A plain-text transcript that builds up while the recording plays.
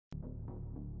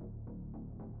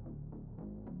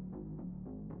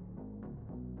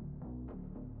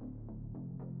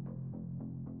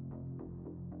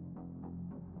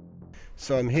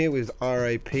So I'm here with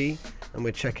RAP and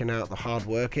we're checking out the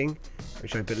Hardworking,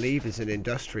 which I believe is an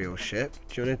industrial ship.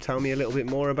 Do you want to tell me a little bit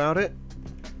more about it?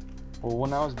 Well,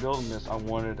 when I was building this, I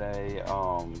wanted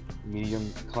a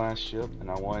medium class ship,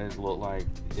 and I wanted it to look like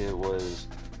it was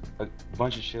a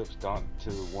bunch of ships docked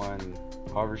to one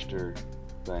harvester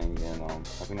thing, and I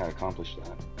think I accomplished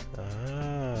that.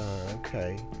 Ah,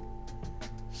 okay.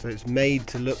 So it's made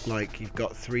to look like you've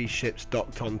got 3 ships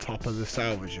docked on top of the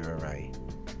salvager array.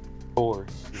 4.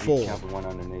 Four. You count the one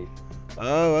underneath.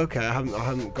 Oh, okay. I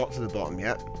haven't got to the bottom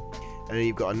yet. And then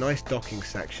you've got a nice docking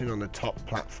section on the top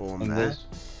platform And there.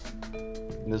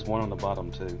 there's one on the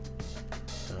bottom too.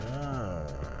 Ah,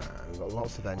 we've got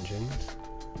lots of engines.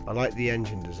 I like the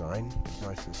engine design. It's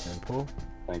nice and simple.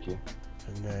 Thank you.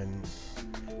 And then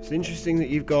it's interesting that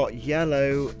you've got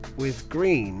yellow with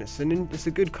green. It's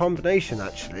a good combination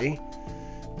actually.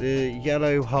 The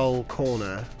yellow hull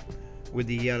corner with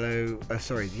the yellow,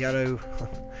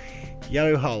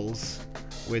 yellow hulls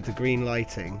with the green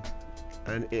lighting,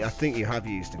 and I think you have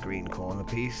used a green corner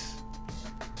piece.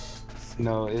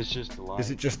 No, it's just the light.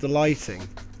 Is it just the lighting?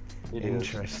 It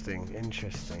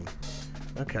Interesting.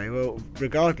 Okay, well,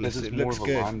 regardless, is. it More looks of a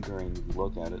good. lime green if you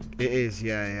look at it. It is,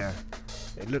 yeah.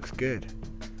 It looks good.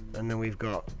 And then we've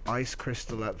got ice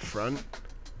crystal up front.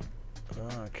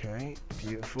 Okay,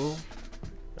 beautiful.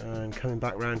 And coming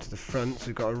back round to the front, so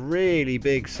we've got a really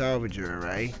big salvager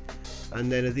array.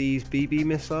 And then are these BB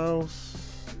missiles?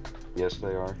 Yes,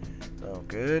 they are. Oh,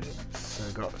 good. So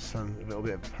got a little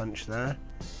bit of punch there.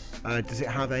 Does it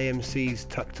have AMCs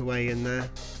tucked away in there?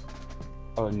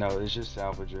 Oh no, it's just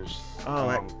salvagers.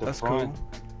 Oh, that's cool.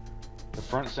 The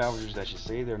front salvagers that you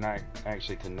see, they're not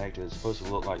actually connected. It's supposed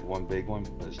to look like one big one,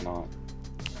 but it's not.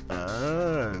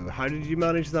 Oh, how did you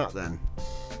manage that then?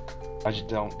 I just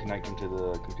don't connect them to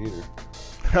the computer.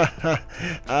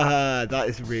 That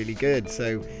is really good.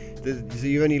 So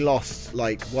you only lost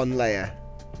like one layer.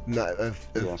 Yes.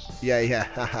 Yeah.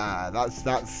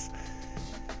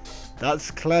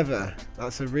 That's clever.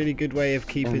 That's a really good way of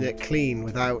keeping it clean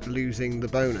without losing the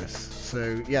bonus.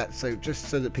 So yeah. So just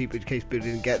so that people, in case people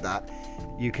didn't get that,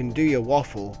 you can do your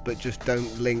waffle, but just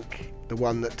don't link the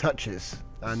one that touches,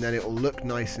 and then it will look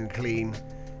nice and clean.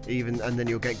 And then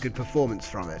you'll get good performance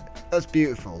from it. That's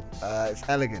beautiful. It's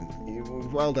elegant.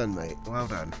 Well done, mate. Well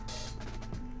done.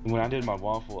 When I did my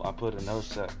waffle, I put another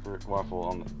separate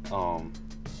waffle on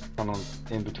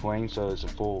in between, so it's a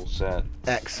full set.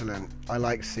 Excellent. I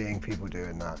like seeing people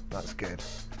doing that. That's good.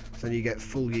 So then you get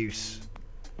full use.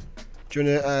 Do you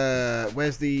wanna?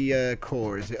 Where's the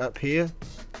core? Is it up here?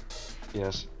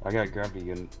 Yes, I got gravity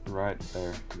unit right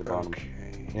there at the bottom.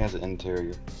 Okay. It has an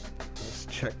interior. Let's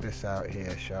check this out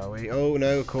here, shall we? Oh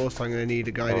no, of course I'm gonna need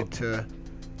a guided tour.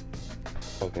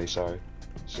 Okay, sorry.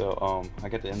 So I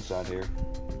got the inside here.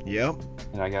 Yep.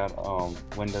 And I got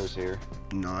windows here.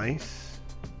 Nice.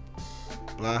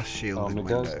 Blast shielded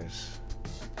windows.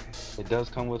 It does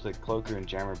come with a cloaker and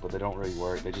jammer, but they don't really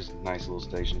work. They're just nice little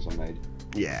stations I made.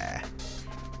 Yeah.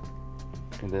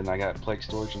 And then I got plate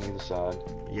storage on either side.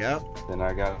 Yep. Then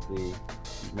I got the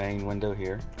main window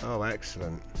here. Oh,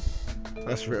 excellent.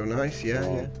 That's real nice.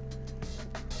 Yeah.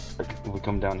 We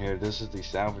come down here. This is the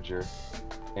salvager,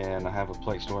 and I have a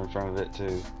plate store in front of it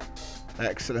too.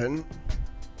 Excellent.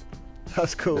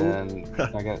 That's cool. And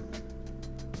I got.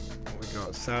 We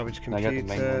got salvage computer. I got the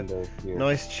main window here.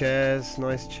 Nice chairs.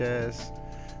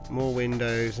 More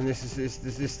windows. And this is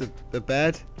this the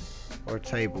bed or a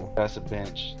table? That's a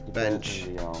bench. The bench. bed's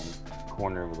in the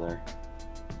corner over there.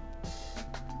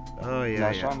 Oh yeah. I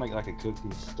was trying to make like a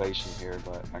cooking station here,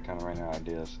 but I kind of ran out of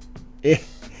ideas.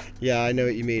 Yeah, I know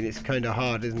what you mean. It's kind of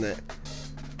hard, isn't it,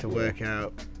 to work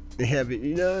out? Yeah, but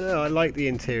no, I like the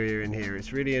interior in here.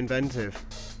 It's really inventive.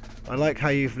 I like how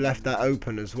you've left that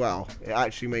open as well. It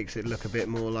actually makes it look a bit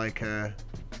more like some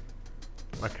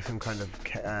kind of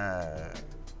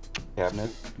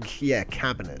Cabinet. Yeah,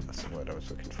 cabinet. That's the word I was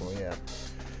looking for. Yeah.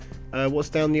 What's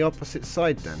down the opposite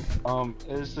side then?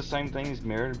 It's the same thing as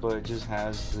mirrored, but it just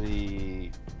has the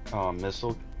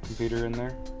missile computer in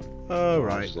there. Oh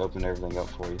right. Just open everything up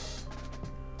for you.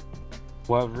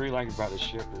 What I really like about the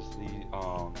ship is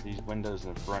these windows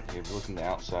in the front here. If you look on the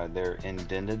outside, they're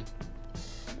indented,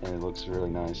 and it looks really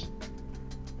nice.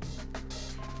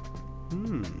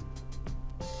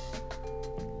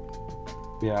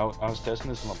 Yeah, I was testing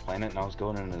this on a planet, and I was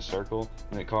going in a circle,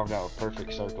 and it carved out a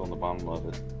perfect circle in the bottom of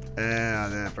it.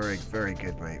 Yeah, very, very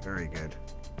good, mate. Very good.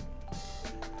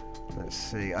 Let's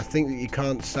see. I think that you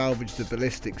can't salvage the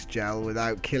ballistics gel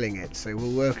without killing it, so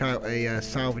we'll work out a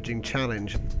salvaging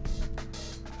challenge.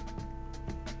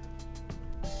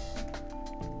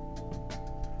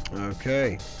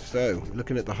 Okay, so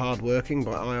looking at the Hardworking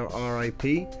by RIP,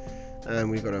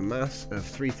 and we've got a mass of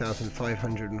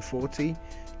 3,540,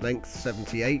 length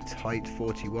 78, height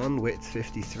 41, width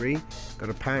 53, got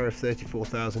a power of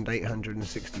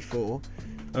 34,864.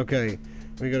 Okay,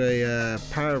 we got a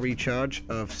power recharge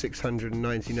of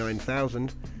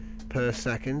 699,000 per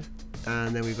second,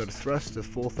 and then we've got a thrust of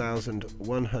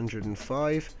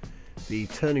 4,105. The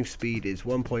turning speed is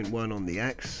 1.1 on the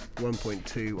X,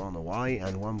 1.2 on the Y,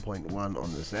 and 1.1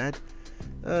 on the Z.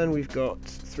 And we've got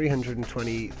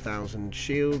 320,000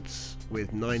 shields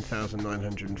with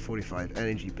 9,945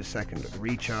 energy per second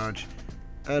recharge,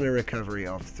 and a recovery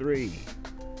of 3.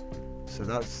 So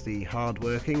that's the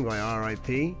Hardworking by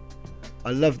RIP. I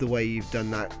love the way you've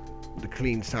done that, the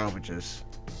clean salvages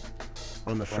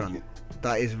on the front.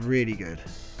 That is really good.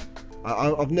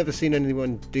 I've never seen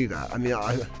anyone do that. I mean,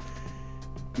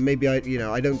 maybe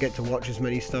I don't get to watch as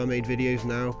many Starmade videos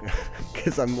now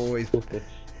because I'm always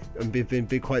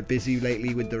been quite busy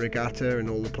lately with the regatta and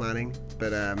all the planning.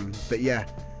 But yeah,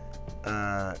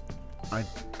 I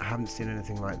haven't seen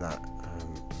anything like that.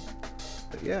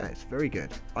 But yeah, it's very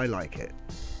good. I like it.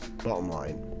 Bottom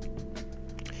line.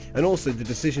 And also the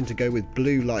decision to go with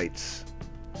blue lights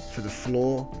for the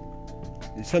floor.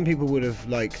 Some people would have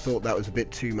thought that was a bit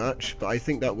too much, but I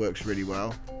think that works really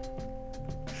well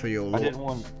for your look.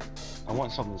 I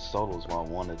want something subtle is what I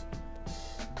wanted.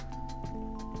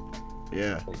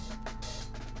 Yeah.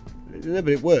 No,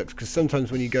 but it works because sometimes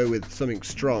when you go with something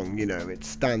strong, it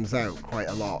stands out quite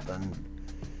a lot and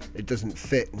it doesn't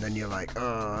fit, and then you're like,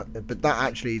 but that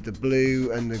actually, the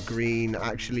blue and the green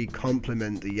actually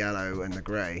complement the yellow and the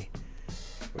grey,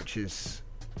 which is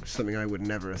something I would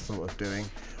never have thought of doing.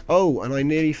 Oh, and I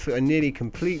nearly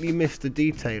completely missed the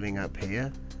detailing up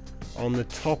here on the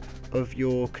top of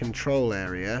your control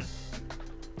area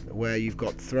where you've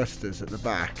got thrusters at the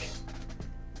back.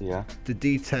 Yeah. The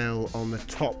detail on the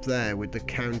top there with the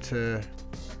counter,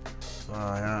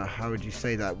 how would you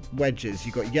say that? Wedges.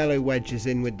 You've got yellow wedges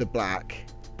in with the black.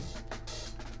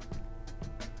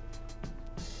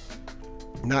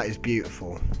 And that is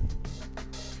beautiful.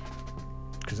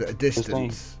 Because at a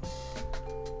distance...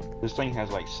 This thing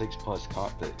has like 6+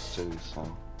 cockpits too,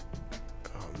 so...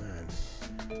 Oh man.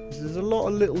 There's a lot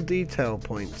of little detail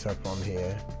points up on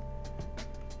here,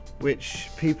 which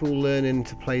people learning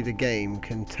to play the game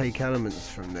can take elements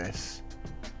from this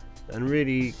and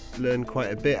really learn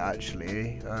quite a bit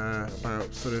actually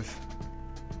about sort of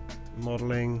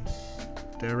modelling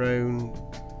their own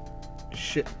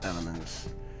ship elements.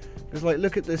 Because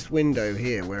look at this window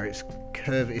here where it's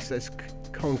curved, it's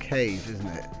concave, isn't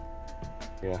it?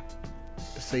 Yeah.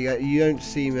 So you don't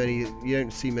see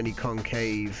many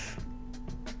concave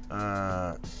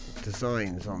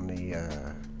designs on the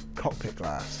cockpit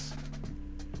glass.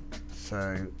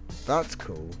 So that's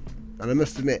cool. And I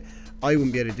must admit, I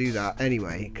wouldn't be able to do that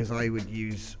anyway because I would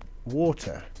use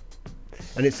water.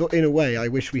 And it's in a way, I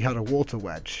wish we had a water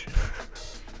wedge.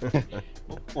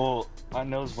 Well, I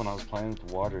noticed when I was playing with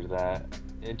the water that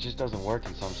it just doesn't work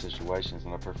in some situations,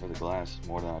 and I prefer the glass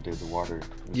more than I do the water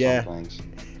in some things.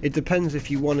 It depends if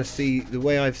you want to see, the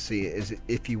way I see it is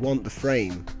if you want the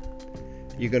frame,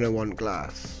 you're going to want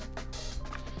glass.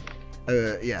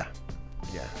 Yeah.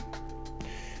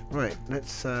 Right,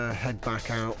 let's head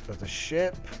back out of the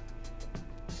ship.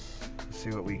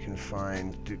 See what we can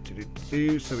find.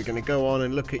 So we're going to go on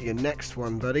and look at your next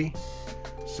one, buddy.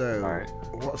 So, right.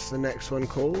 What's the next one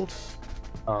called?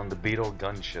 The Beetle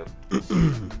gunship.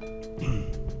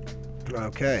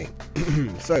 Okay,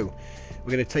 so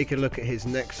we're going to take a look at his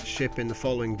next ship in the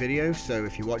following video. So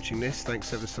if you're watching this,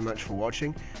 thanks ever so much for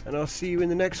watching, and I'll see you in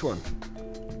the next one.